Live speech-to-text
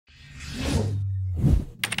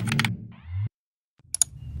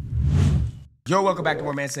Yo, welcome back to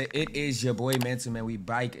more Mansa. It is your boy Mansa, man. We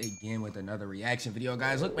bike again with another reaction video,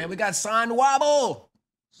 guys. Look, man, we got Sonwabile.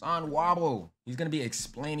 Sonwabile. He's gonna be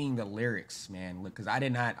explaining the lyrics, man. Look, because I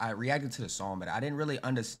reacted to the song, but I didn't really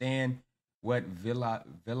understand what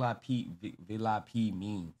Velaphi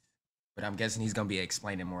means. But I'm guessing he's gonna be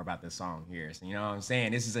explaining more about the song here. So you know what I'm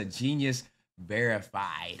saying? This is a Genius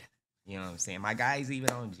verified. You know what I'm saying? My guy's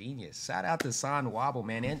even on Genius. Shout out to Sonwabile,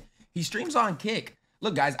 man. And he streams on Kick.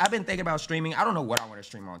 Look, guys, I've been thinking about streaming. I don't know what I want to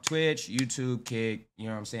stream on. Twitch, YouTube, Kick. You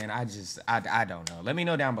know what I'm saying? I don't know. Let me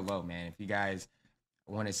know down below, man, if you guys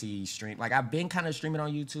want to see stream. Like, I've been kind of streaming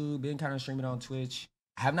on YouTube, been kind of streaming on Twitch.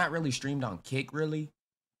 I have not really streamed on Kick, really.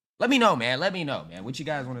 Let me know, man. Let me know, man. What you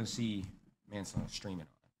guys want to see Mansa streaming on?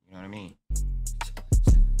 You know what I mean?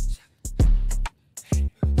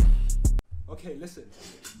 Okay, listen.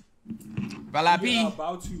 Velaphi. We are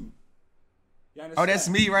about to. Oh, that's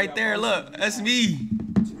me right there. Look, that's me.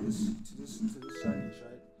 To this challenge,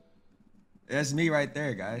 right? That's me right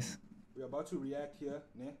there, guys. We're about to react here,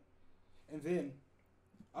 ne? And then,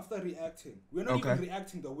 after reacting, we're not even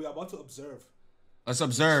reacting though. We're about to observe. Let's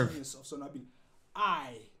observe. Of Sonwabile.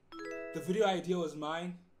 The video idea was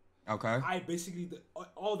mine. Okay. Basically,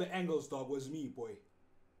 all the angles, dog, was me, boy.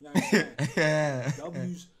 You understand?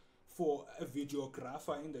 W's for a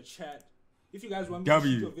videographer in the chat. If you guys want me to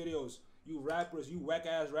shoot your videos, you rappers, you whack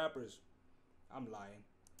ass rappers, I'm lying.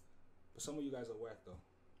 But some of you guys are whack though.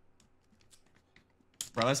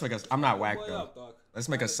 Bro, let's make a. I'm not whack though. Up, dog. Let's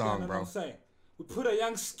make a song, bro. I'm saying. We put a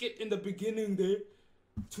young skit in the beginning there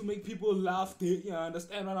to make people laugh there. You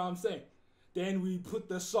understand what I'm saying? Then we put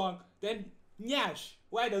the song. Then Nyash.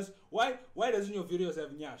 Why doesn't your videos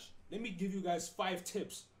have Nyash? Let me give you guys 5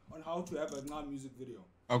 tips on how to have a non-music video.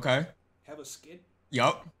 Okay. Have a skit.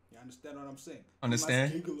 Yup. You understand what I'm saying?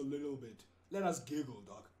 Understand? We must giggle a little bit. Let us giggle,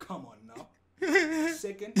 dog. Come on now.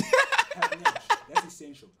 Second, have Nyash. That's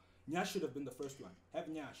essential. Nyash should have been the first one. Have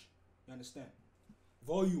Nyash. You understand?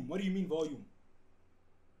 Volume. What do you mean volume?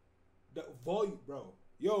 The volume, bro.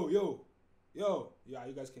 Yo. Yeah,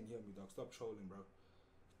 you guys can hear me, dog. Stop trolling, bro.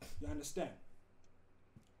 You understand?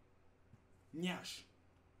 Nyash.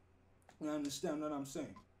 You understand what I'm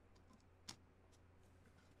saying?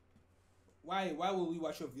 Why will we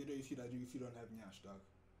watch your video if you don't have Nyash, dog?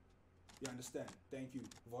 You understand? Thank you.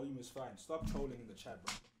 Volume is fine. Stop trolling in the chat,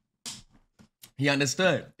 bro. He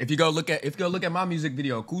understood. If you go look at my music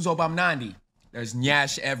video, Kuzo Bam 90, there's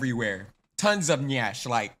Nyash everywhere. Tons of Nyash,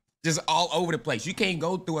 like just all over the place. You can't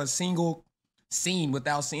go through a single scene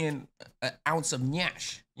without seeing an ounce of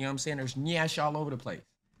Nyash. You know what I'm saying? There's Nyash all over the place.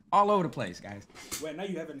 All over the place, guys. Well, now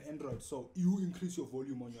you have an Android, so you increase your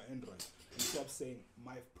volume on your Android. And stop saying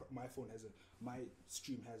my phone has my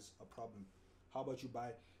stream has a problem. How about you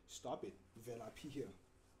stop it, Velaphi here.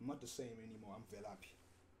 I'm not the same anymore. I'm Velaphi.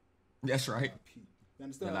 That's right. Velaphi. You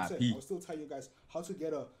understand what I'm saying? I'll still tell you guys how to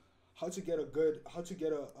get a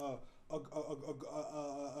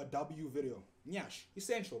W video. Nyash,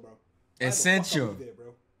 essential, bro. Essential. There,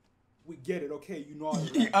 bro. We get it, okay? You know how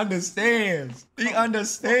to He understands. He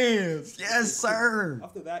understands. Yes, sir.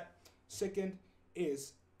 After that, second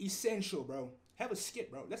is essential, bro. Have a skit,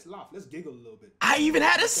 bro. Let's laugh. Let's giggle a little bit. I even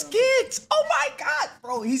had a skit. Oh my God,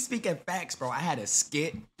 bro. He's speaking facts, bro. I had a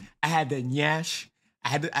skit. I had the Nyash.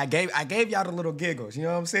 I gave y'all the little giggles. You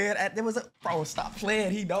know what I'm saying? There was bro. Stop playing.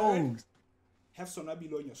 He knows. Have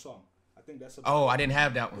Sonwabile in your song. I think that's. I didn't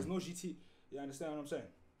have that one. There's no GT. You understand what I'm saying?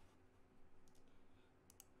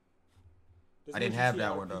 I didn't have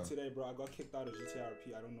that one though. Today, bro, I got kicked out of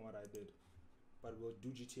GTRP. I don't know what I did, but we'll do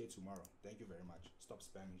GTA tomorrow. Thank you very much. Stop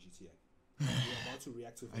spamming GTA. We're about to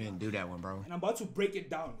react to. I didn't do that one, bro. And I'm about to break it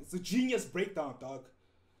down. It's a Genius breakdown, dog.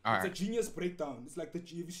 All right. It's a Genius breakdown. It's like have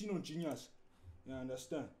you seen on Genius? You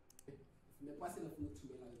understand? And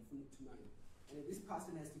this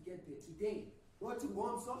person has to get there today. Not to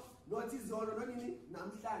warm up, not to zone, not in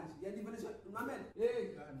Namsland. Yeah, even my man.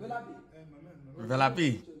 Hey, Velaphi.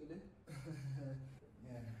 Velaphi.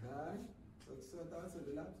 This person has to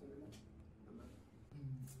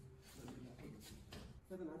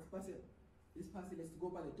go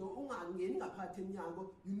by the door.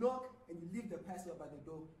 You knock and you leave the person by the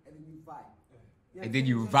door and then you vibe. And then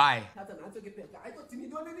you vibe.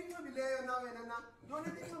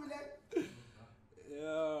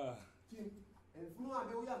 Yeah.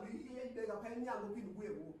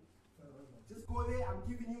 Just go there. I'm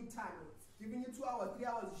giving you time. Giving you 2 hours, 3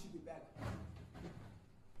 hours, you should be back.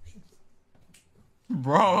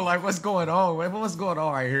 Bro, like what's going on? What's going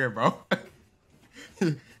on right here, bro?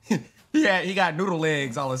 He got noodle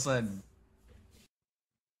legs all of a sudden.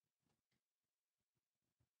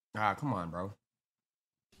 Ah, come on, bro.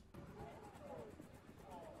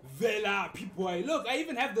 Velaphi, boy. Look, I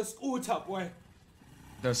even have the scooter, boy.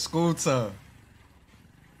 The scooter.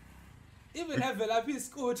 Even have Velaphi's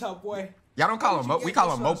scooter, boy. Y'all don't call Where'd them. you We get call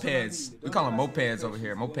this them one, mopeds. Sonwabile? We Don't call them ask me mopeds over questions,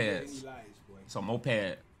 here. you won't get any Mopeds. lies, boy. So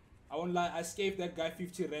moped. I won't lie, I gave that guy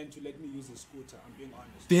 50 rand to let me use his scooter. I'm being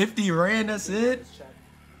honest. 50 rand. That's it.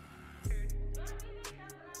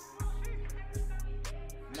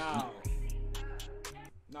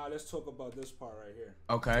 Now let's talk about this part right here.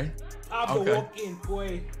 Okay. I'm Okay. the walk-in,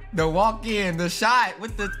 boy. The walk in, the shot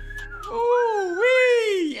with the. Ooh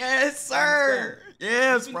wee. Yes, sir.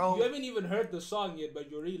 Yes, bro. You haven't even heard the song yet, but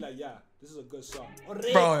you're really like, yeah, this is a good song.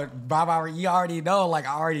 Bro, Baba, you already know. Like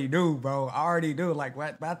I already knew, bro. I already knew. Like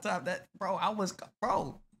what? By the time that, bro, I was,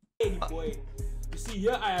 bro. Hey, boy. You see,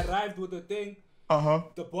 here I arrived with the thing.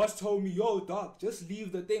 The boss told me, yo, dog, just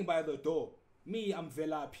leave the thing by the door. Me, I'm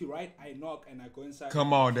Velaphi, right? I knock and I go inside.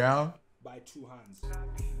 Come on now. By 2 hands.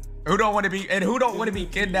 Who don't want to be and who don't want to be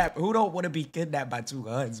kidnapped? Who don't want to be kidnapped by 2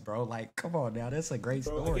 guns, bro? Like, come on now. That's a great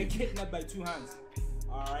Bro, I story. get kidnapped by 2 hands.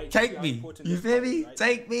 All right. Take me. You feel me? Right?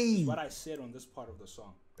 Take me. What I said on this part of the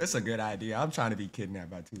song. That's a good idea. I'm trying to be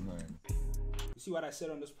kidnapped by 2 guns. You see what I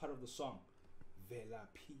said on this part of the song?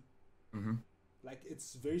 Velaphi. Mm-hmm. Like,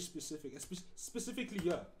 it's very specific. Specifically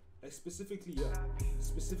here. Like, specifically here.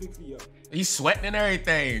 Specifically here. He's sweating and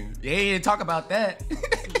everything. Yeah, he didn't talk about that. Yeah,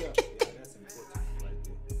 that's important right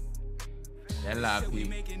there. Velaphi.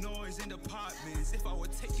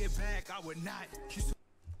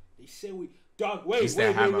 They say we... Dog, wait, Used to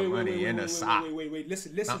wait, have wait, my wait, money wait, in wait, the wait, sock. wait.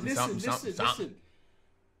 Listen. Something.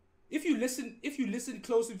 If you listen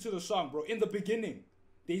closely to the song, bro, in the beginning,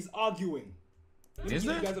 there's arguing. Let me Is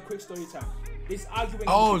give there? you guys a quick story time. There's arguing.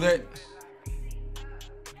 Oh, in the that. beginning.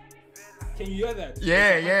 Can you hear that? Yeah,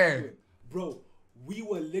 There's yeah. arguing. Bro, we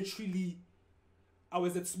were literally... I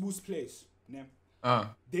was at Smooth's place. Yeah.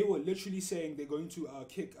 They were literally saying they're going to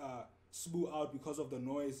kick Smooth out because of the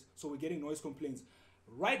noise. So we're getting noise complaints.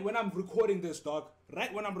 Right when I'm recording this, dog.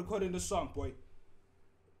 Right when I'm recording this song, boy.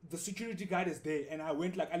 The security guard is there. And I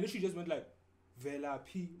literally just went like,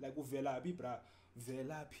 Velaphi. Like, Velaphi, bruh.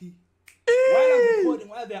 Velaphi. While I'm recording,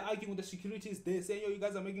 while they're arguing with the security, they're saying, yo, you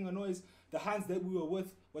guys are making a noise. The hands that we were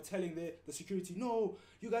with were telling the security, no,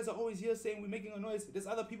 you guys are always here saying we're making a noise. There's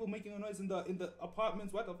other people making a noise in the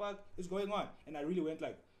apartments. What the fuck is going on? And I really went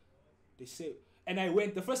like, they say, and I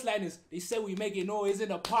went, the first line is, they say we making noise in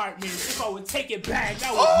apartments. If I would take it back,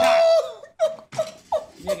 I would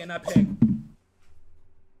not. Nigga, not peg.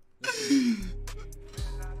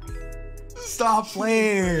 Stop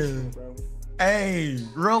playing. Bro. Hey,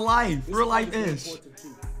 real life This is. important too.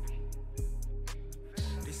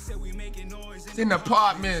 It's in the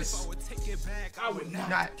apartments. I would not.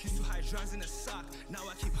 Not.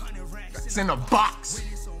 It's in the box.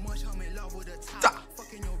 Stop.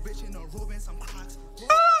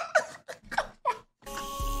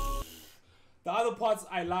 The other parts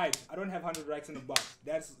I lied. I don't have 100 racks in the box.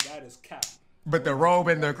 That is cap. But the robe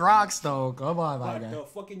and the Crocs, though. Come on, my But guy. the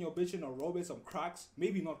fucking your bitch in a robe and some Crocs,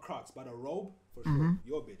 maybe not Crocs, but a robe for sure.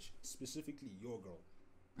 Your bitch, specifically your girl,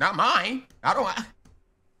 Not mine. I don't.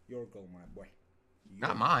 your girl, my boy.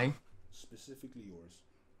 Not mine. Specifically yours.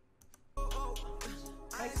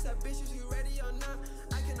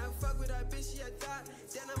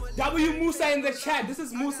 W Musa in the chat. This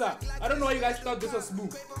is Musa. I don't know why you guys thought this was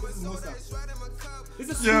Smooth. This is Musa. This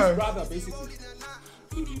is Smooth's Yeah. brother, basically.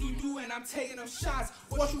 And I'm taking them shots.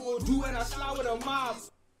 What you gonna do when I slide with a mob?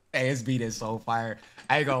 Hey, this beat is so fire.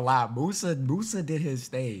 I ain't gonna lie. Musa did his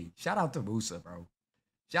thing. Shout out to Musa, bro.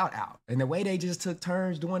 Shout out. And the way they just took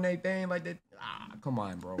turns doing their thing like that. Come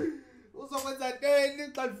on, bro. What's up with that day?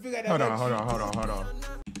 Hold on.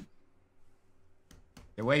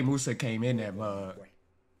 The way Musa came in that mug.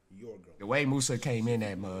 Your girl. The way Musa came in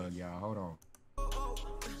that mug, y'all. Hold on.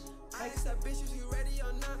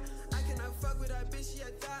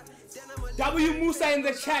 W Musa in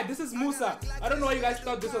the chat. This is Musa. I don't know why you guys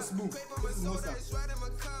thought this was Smooth. This is Musa.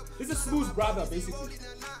 This is Smooth's brother, basically.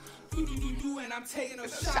 And I'm taking them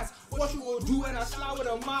shots. What you gonna do when I slide with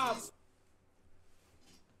a mob?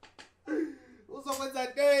 What's up with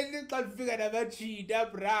that day? You can't figure that cheat,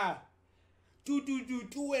 bruh.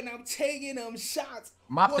 And I'm taking them shots.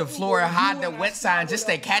 Mop What the you floor gonna and hide do the when I wet slide sign with just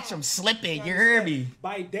a to catch mob? them slipping. You understand? hear me?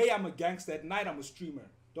 By day I'm a gangster. At night I'm a streamer.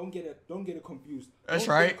 Don't get it confused. That's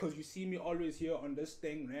right. Because you see me always here on this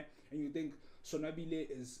thing, man, and you think Sonwabile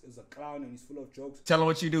is a clown and he's full of jokes. Tell him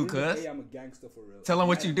what you do, During the cuz. day, I'm a gangster for real. Tell him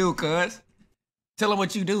what you do, cuz. Tell him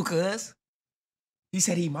what you do, cuz. He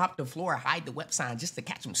said he mopped the floor, hide the web sign just to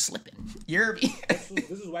catch him slipping. You hear me?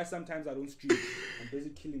 This is why sometimes I don't stream. I'm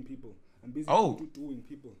busy killing people. I'm busy doing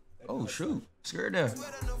people. Oh shoot, scared there.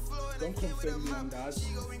 Don't confirm me on that.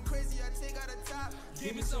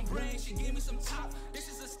 Give me some brain, she gave me some top. This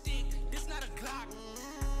is a stick, this not a Glock.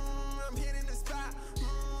 I'm hitting the spot.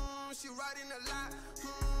 She riding a lot.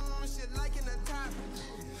 She liking the top.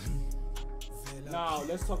 Now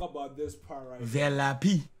let's talk about this part right here.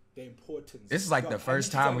 Velaphi. The importance. This is like the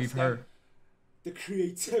first time we've heard the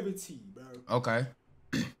creativity, bro. Okay.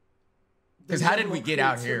 Because how did we get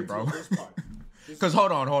out here, bro? Because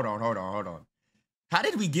hold on. How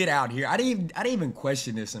did we get out here? I didn't even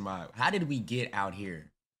question this in my. How did we get out here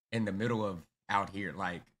in the middle of out here?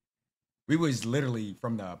 Like, we was literally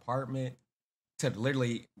from the apartment to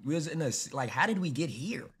literally we was in a like. How did we get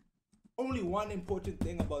here? Only one important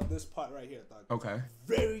thing about this part right here, dog. Okay.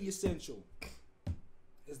 Very essential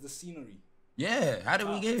is the scenery. Yeah. How did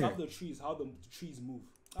we get here? How the trees move.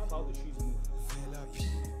 How the trees move.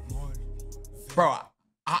 Bro,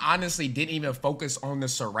 I honestly didn't even focus on the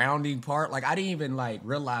surrounding part. Like, I didn't even like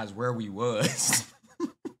realize where we was.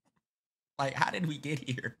 Like, how did we get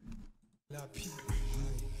here?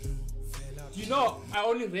 You know, I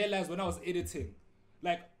only realized when I was editing.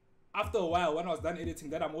 Like, after a while, when I was done editing,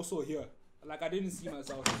 that I'm also here. Like, I didn't see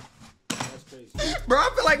myself. That's crazy. Bro,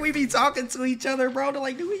 I feel like we be talking to each other, bro.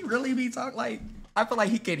 Like, do we really be talking? Like, I feel like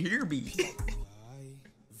he can hear me.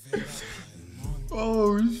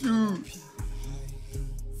 Oh, shoot.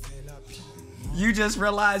 You just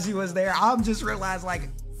realized you was there. I'm just realized, like,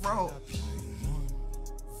 bro.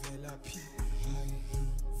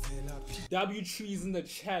 W trees in the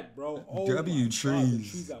chat, bro. Oh W trees. God, the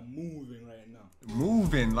trees are moving right now.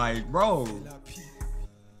 Moving, like, bro.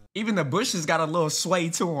 Even the bushes got a little sway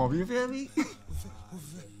to them. You feel me?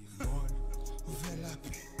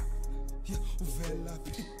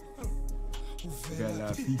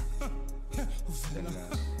 Velaphi.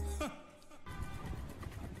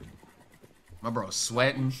 My bro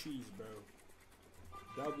sweating. Trees, bro.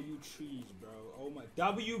 W trees, bro. Oh my.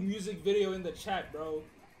 W music video in the chat, bro.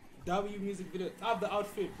 W music video. Have the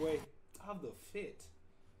outfit, boy. Have the fit.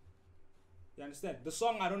 You understand? The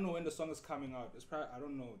song, I don't know when the song is coming out. It's probably, I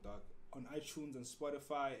don't know, dog. On iTunes and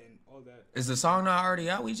Spotify and all that. Is the song not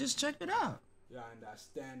already out? We just checked it out. Yeah, I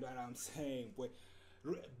understand what I'm saying, boy.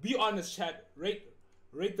 Be honest, chat. Rate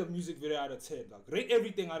the music video out of 10, dog. Rate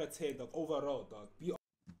everything out of 10, dog. Overall, dog. Be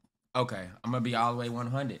okay, I'm gonna be all the way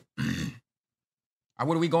 100.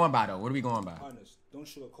 What are we going by though? What are we going by? honest. Don't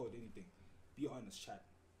sugarcoat anything. Be honest, chat.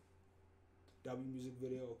 W music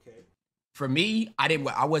video, okay. For me,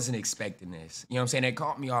 I wasn't expecting this. You know what I'm saying? It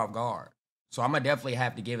caught me off guard. So I'm gonna definitely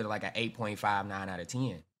have to give it like an 8.5, 9 out of 10.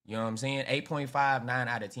 You know what I'm saying? 8.5, 9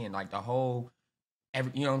 out of 10. Like the whole,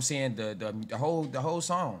 you know what I'm saying? The whole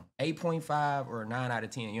song. 8.5 or 9 out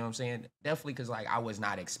of 10. You know what I'm saying? Definitely because like I was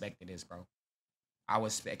not expecting this, bro. I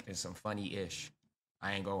was expecting some funny-ish.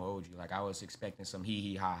 I ain't gonna hold you. Like, I was expecting some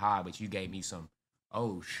hee-hee, ha-ha, but you gave me some,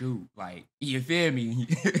 oh, shoot. Like, you feel me?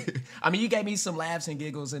 I mean, you gave me some laughs and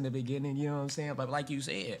giggles in the beginning, you know what I'm saying? But like you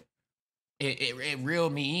said, it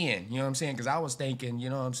reeled me in, you know what I'm saying? Because I was thinking, you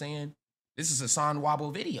know what I'm saying? This is a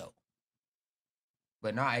Sonwabile video.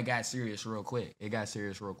 But nah, it got serious real quick. And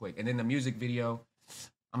then the music video,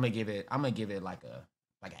 I'm gonna give it like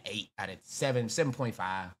an 8 out of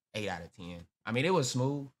 7.5, 8 out of 10. I mean, it was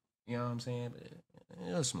smooth, you know what I'm saying? But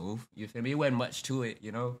it was smooth. You feel me? It wasn't much to it,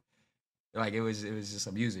 you know? Like it was just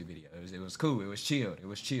a music video. It was cool. It was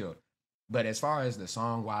chilled. But as far as the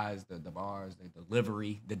song wise, the bars, the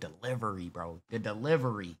delivery, bro. The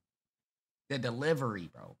delivery,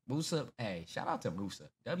 bro. Musa, hey, shout out to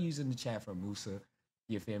Musa. W's in the chat for Musa.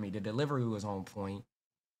 You feel me? The delivery was on point.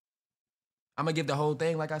 I'm gonna give the whole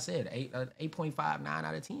thing, like I said, 8.5, 9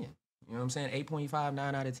 out of 10. You know what I'm saying? 8.5,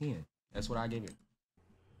 9 out of 10. That's what I give it.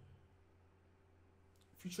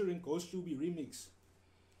 Featuring Ghost Ruby remix.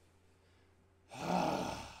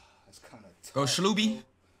 That's kind of tough. Ghost Ruby?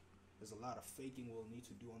 There's a lot of faking we'll need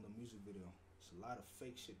to do on the music video. There's a lot of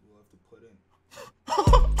fake shit we'll have to put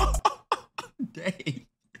in. Dang.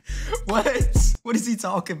 What? What is he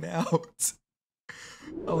talking about?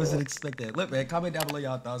 I wasn't expecting that. Look, man, comment down below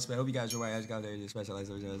y'all thoughts, man. Hope you guys enjoy my special.